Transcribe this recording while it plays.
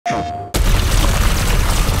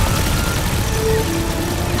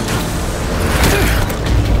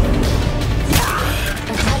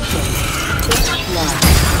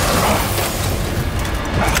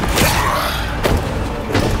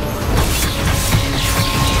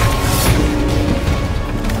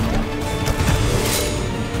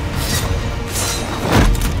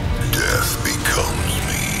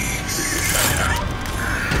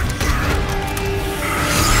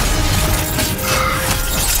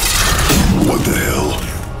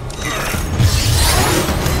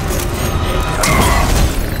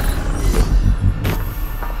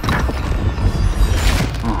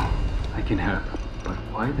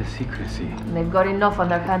secrecy. They've got enough on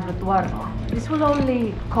their hands with Eduardo. This will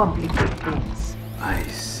only complicate things. I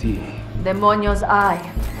see. Demonio's eye.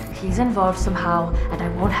 He's involved somehow, and I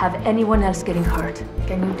won't have anyone else getting hurt.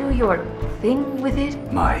 Can you do your thing with it?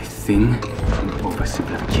 My thing? An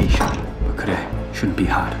oversimplification. But 그래, shouldn't be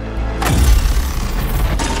hard.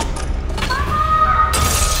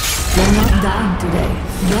 You're not dying today.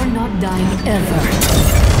 You're not dying ever.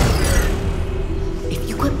 If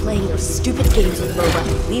you quit playing your stupid games with Lola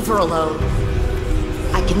and leave her alone,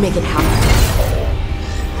 I can make it happen.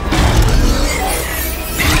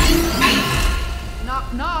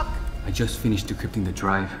 Knock, knock. I just finished decrypting the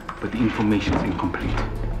drive, but the information's incomplete.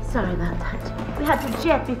 Sorry about that. We had to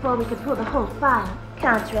jet before we could pull the whole file.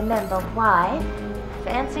 Can't remember why.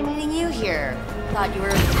 Fancy meeting you here. Thought you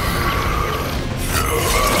were...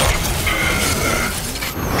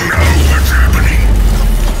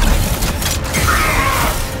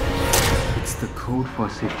 It's the code for a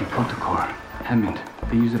safety protocol. Hammond.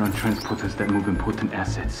 They use it on transporters that move important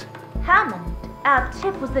assets. Hammond? Our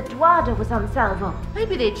tip was that Eduardo was on salvo.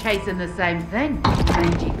 Maybe they're chasing the same thing.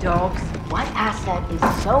 Mangy dogs. What asset is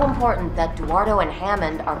so important that Eduardo and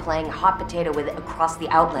Hammond are playing hot potato with it across the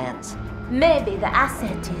Outlands? Maybe the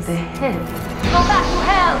asset is... The head. Go back to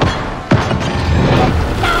hell!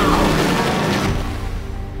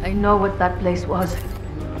 I know what that place was.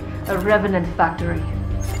 A Revenant factory.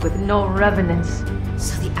 With no revenants.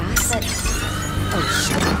 So the asset... Oh,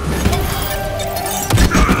 shit.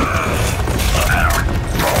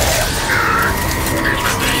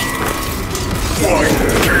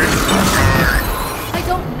 I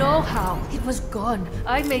don't know how. It was gone.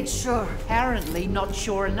 I made sure. Apparently not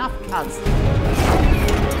sure enough, cuz.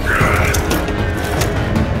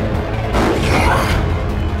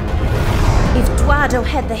 If Eduardo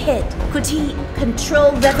had the head, could he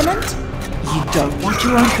control Revenant? You don't want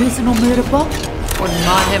your own personal murder bot? Wouldn't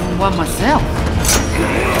mind having one myself.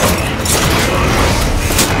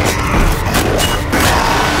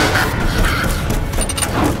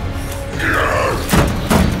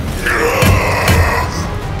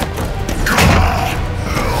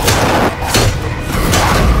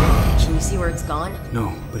 Can you see where it's gone?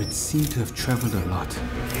 No, but it seemed to have traveled a lot.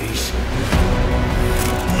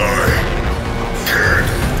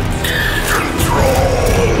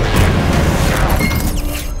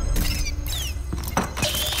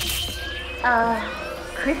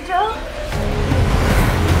 Crypto?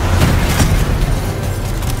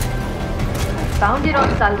 I found it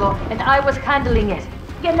on salvo, and I was handling it.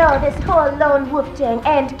 You know, this whole lone wolf thing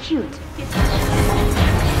ain't cute.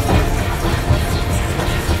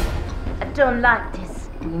 I don't like this.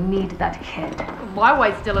 We need that head. My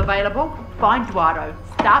way's still available. Find Eduardo.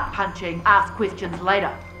 Start punching. Ask questions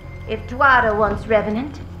later. If Eduardo wants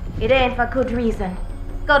Revenant, it ain't for good reason.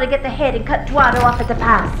 Gotta get the head and cut Eduardo off at the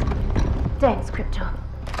pass. Thanks, Crypto.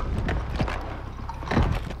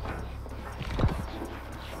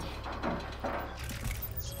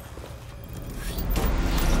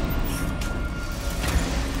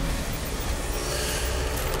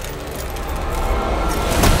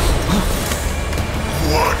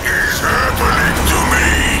 What is happening to me?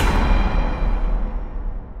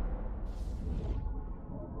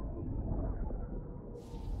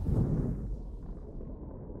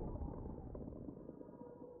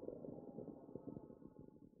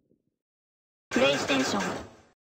 PlayStation